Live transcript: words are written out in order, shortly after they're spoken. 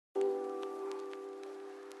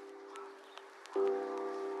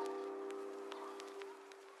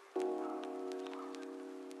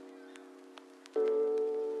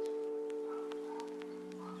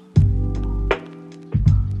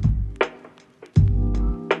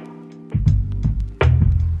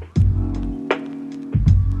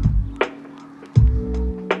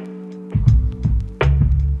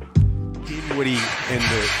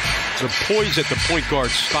the poise at the point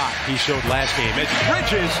guard spot he showed last game. As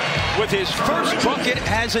Bridges with his first bucket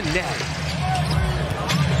as a net.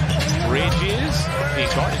 Bridges being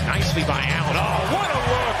guarded nicely by Allen. Oh, what a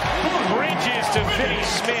look! Bridges to Finney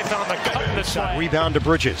Smith on the cut in the side. Rebound to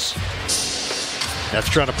Bridges. That's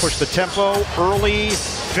trying to push the tempo early.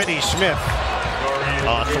 Finney Smith.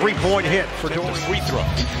 A three-point hit for Dolan. Free throw.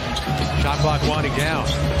 Shot clock winding down.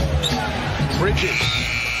 Bridges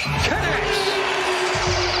connects.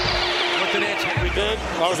 What the Nets we did.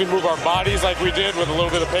 As long as we move our bodies like we did with a little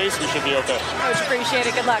bit of pace, we should be okay. Coach, appreciate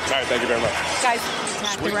it. Good luck. All right, thank you very much. Guys,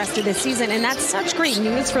 the rest of this season, and that's such great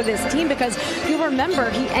news for this team because you'll remember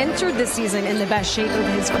he entered this season in the best shape of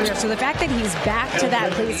his career. So the fact that he's back to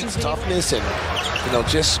that place, toughness and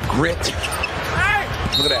just grit.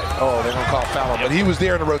 Look at that. Oh, they're gonna call foul, but he was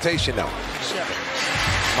there in the rotation though.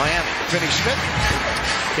 Miami. Finney Smith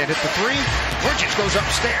can't hit the three. Bridges goes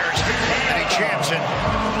upstairs and he jams it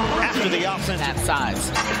after the offense. that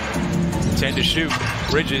size. 10 to shoot.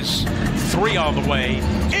 Bridges, three on the way.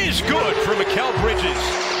 Is good for Mikal Bridges.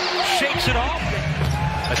 Shakes it off.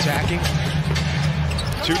 Attacking.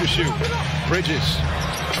 2 to shoot. Bridges.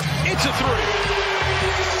 It's a three.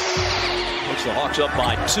 Looks the Hawks up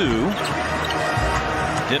by 2.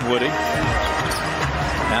 Dinwiddie.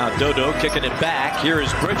 Now Dodo kicking it back. Here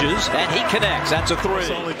is Bridges, and he connects. That's a three. It's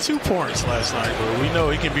only 2 points last night, but we know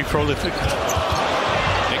he can be prolific.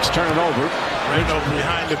 Knicks turn it over. Right over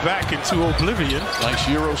behind the back into oblivion. Nice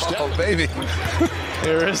Euro step. Oh, baby.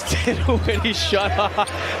 There is Dinwiddie shut off.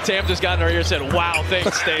 Tam just got in our ear and said, wow,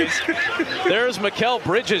 thanks, Stays. There's Mikal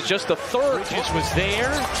Bridges, just the third. Bridges was there.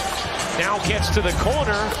 Now gets to the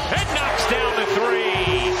corner and knocks down the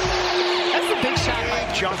three. That's a big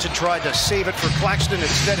shot. Johnson tried to save it for Claxton.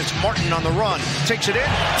 Instead, it's Martin on the run. Takes it in.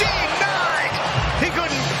 Denied! He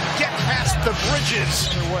couldn't get past the Bridges.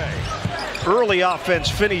 Early offense,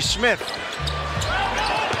 Finney Smith.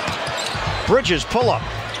 Bridges pull up.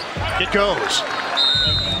 It goes.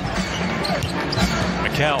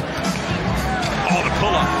 Mikal. Oh, the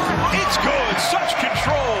pull up. It's good. Such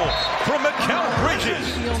control from Mikal Bridges.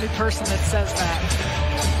 He's the only person that says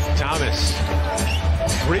that. Thomas.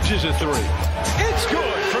 Bridges a three. It's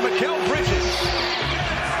good for Mikal Bridges.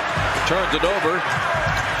 Turns it over.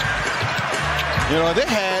 You know, they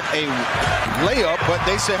had a layup, but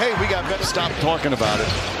they said, hey, we got better. Stop talking about it.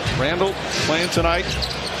 Randall playing tonight.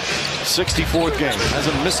 64th game.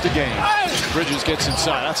 Hasn't missed a game. Bridges gets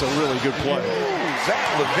inside. That's a really good play.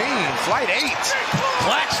 Zach Levine, flight 8.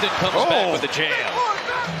 Claxton comes back with the jam.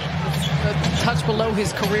 A touch below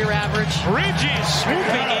his career average. Bridges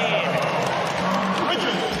swooping in.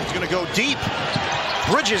 He's going to go deep.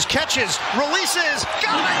 Bridges catches, releases,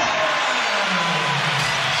 got it!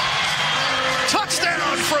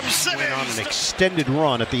 Touchdown from Simmons! On an extended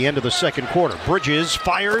run at the end of the second quarter. Bridges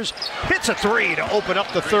fires, hits a three to open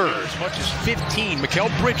up the third. As much as 15. Mikal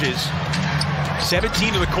Bridges,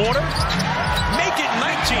 17 to the corner. Make it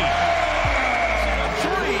 19.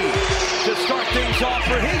 3 to start things off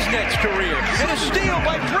for his next career. And a steal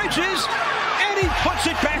by Bridges, and he puts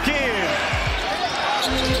it back in.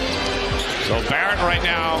 So Barrett right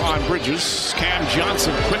now on Bridges. Cam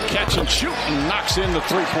Johnson, quick catch and shoot, and knocks in the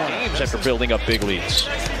three-point. Games after building up big leads.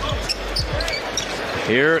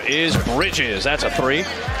 Here is Bridges. That's a three.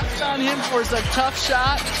 It's on him for a tough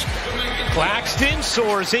shot. Claxton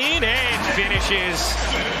soars in and finishes.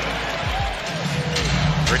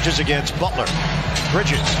 Bridges against Butler.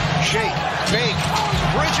 Bridges, shake, fake.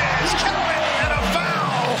 Bridges, count it, and a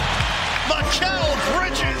foul. Mikal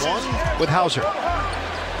Bridges. One with Hauser.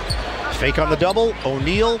 Fake on the double.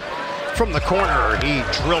 O'Neal from the corner. He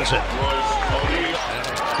drills it.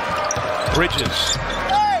 Bridges.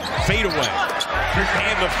 Fade away.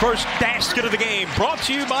 And the first basket of the game brought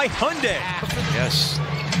to you by Hyundai. Yes.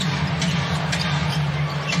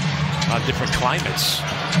 On different climates.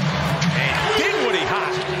 And Dinwiddie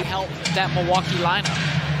hot. Help that Milwaukee lineup.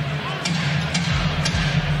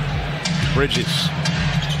 Bridges.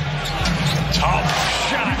 Tough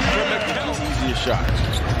shot from Mikal. Easy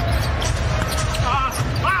shot.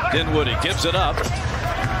 Dinwiddie gives it up.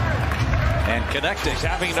 And connecting. He's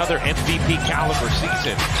having another MVP caliber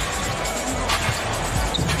season.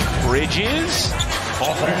 Bridges.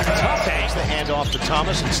 Oh, tough Takes the handoff to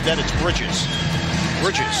Thomas. Instead, it's Bridges.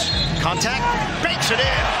 Bridges. Contact. Banks it in.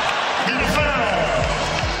 And foul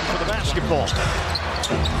for the basketball.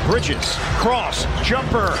 Bridges. Cross.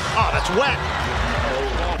 Jumper. Oh, that's wet.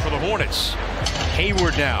 Ball for the Hornets.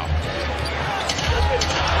 Hayward now.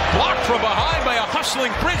 Blocked from behind by a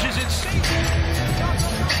hustling Bridges.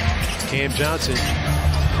 Cam Johnson.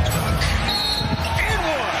 And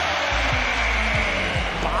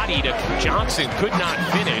one. body to Johnson, could not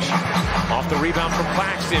finish. Off the rebound from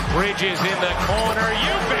Claxton. Bridges in the corner.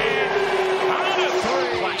 Out of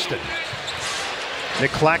three. Claxton.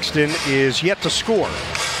 Nick Claxton is yet to score.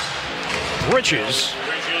 Bridges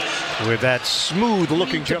with that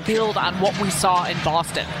smooth-looking jump. Build on what we saw in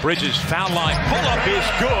Boston. Bridges foul line pull-up is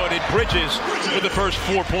good, and Bridges with the first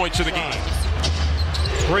 4 points of the game.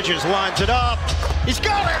 Bridges lines it up. He's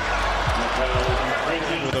got it!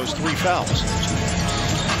 With those 3 fouls.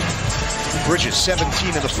 Bridges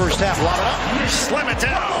 17 in the first half. Lob it up. Slam it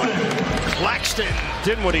down. Claxton.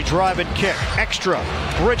 Dinwiddie drive and kick. Extra.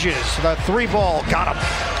 Bridges. The 3-ball. Got him.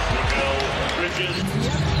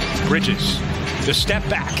 Bridges. The step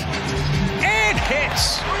back. And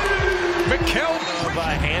hits. Mikal.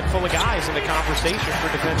 A handful of guys in the conversation for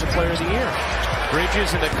Defensive Player of the Year.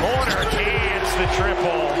 Bridges in the corner. Cans the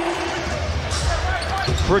triple.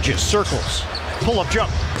 Bridges circles. Pull-up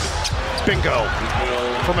jump. Bingo.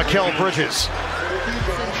 For Mikal Bridges.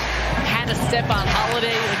 Had a step on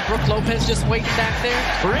Holiday and Brook Lopez just waiting back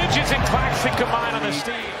there. Bridges and Claxton combine on the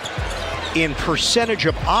steal. In percentage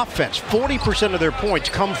of offense, 40% of their points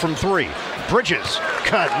come from 3. Bridges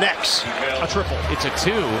connects a triple. It's a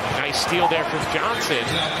 2. Nice steal there from Johnson.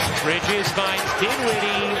 Bridges finds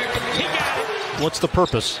Dinwiddie. He got it. What's the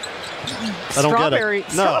purpose? I don't get it.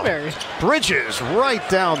 No. Strawberry. Bridges right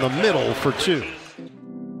down the middle for 2.